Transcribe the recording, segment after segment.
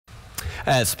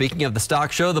Speaking of the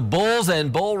stock show, the bulls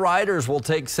and bull riders will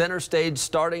take center stage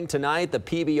starting tonight. The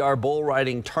PBR Bull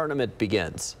riding tournament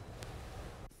begins.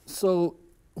 So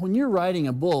when you're riding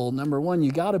a bull, number one,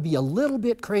 you got to be a little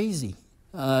bit crazy.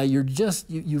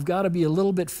 You've got to be a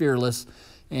little bit fearless.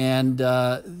 And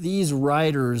these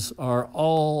riders are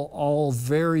all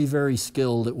very, very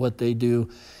skilled at what they do.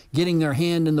 Getting their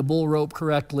hand in the bull rope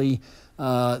correctly.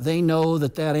 They know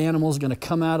that animal is going to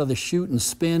come out of the chute and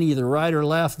spin either right or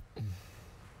left.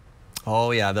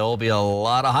 Oh yeah, there will be a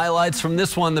lot of highlights from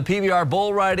this one. The PBR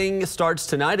bull riding starts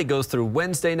tonight. It goes through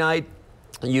Wednesday night.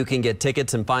 You can get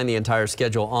tickets and find the entire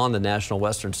schedule on the National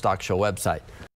Western Stock Show website.